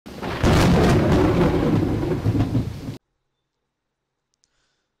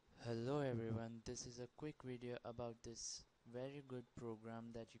this is a quick video about this very good program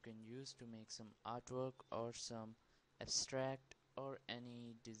that you can use to make some artwork or some abstract or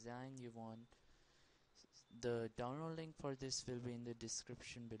any design you want. The download link for this will be in the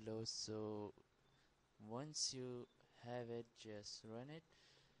description below, so once you have it, just run it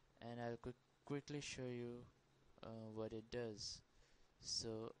and I'll quickly show you what it does.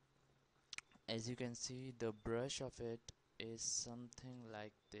 So as you can see, the brush of it is something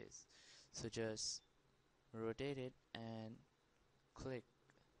like this. So just rotate it and click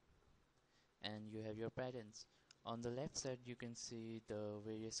and you have your patterns. On the left side you can see the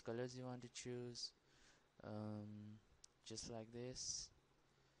various colors you want to choose, just like this,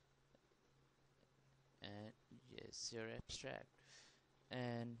 and yes, your abstract.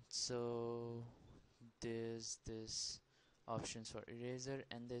 And so there's this options for eraser,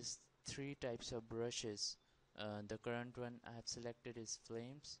 and there's three types of brushes. The current one I have selected is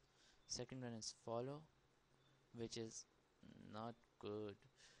flames, second one is follow, which is not good,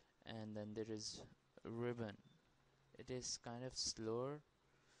 and then there is ribbon. It is kind of slower,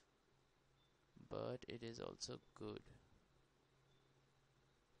 but it is also good.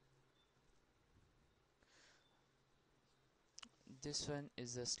 This one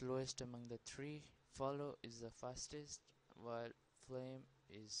is the slowest among the three. Follow is the fastest, while flame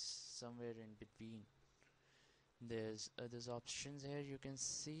is somewhere in between. There's others options here you can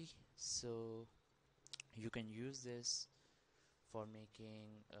see, so you can use this for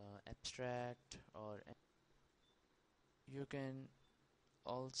making abstract, or you can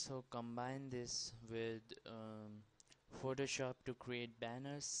also combine this with Photoshop to create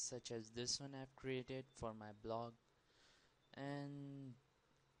banners such as this one I've created for my blog. And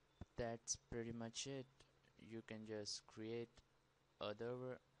that's pretty much it. You can just create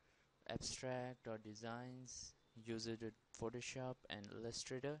other abstract or designs, use it with Photoshop and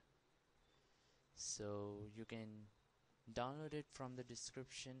Illustrator. So you can download it from the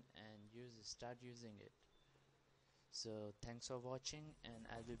description and start using it. So thanks for watching, and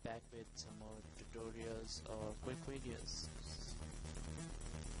I'll be back with some more tutorials or quick videos.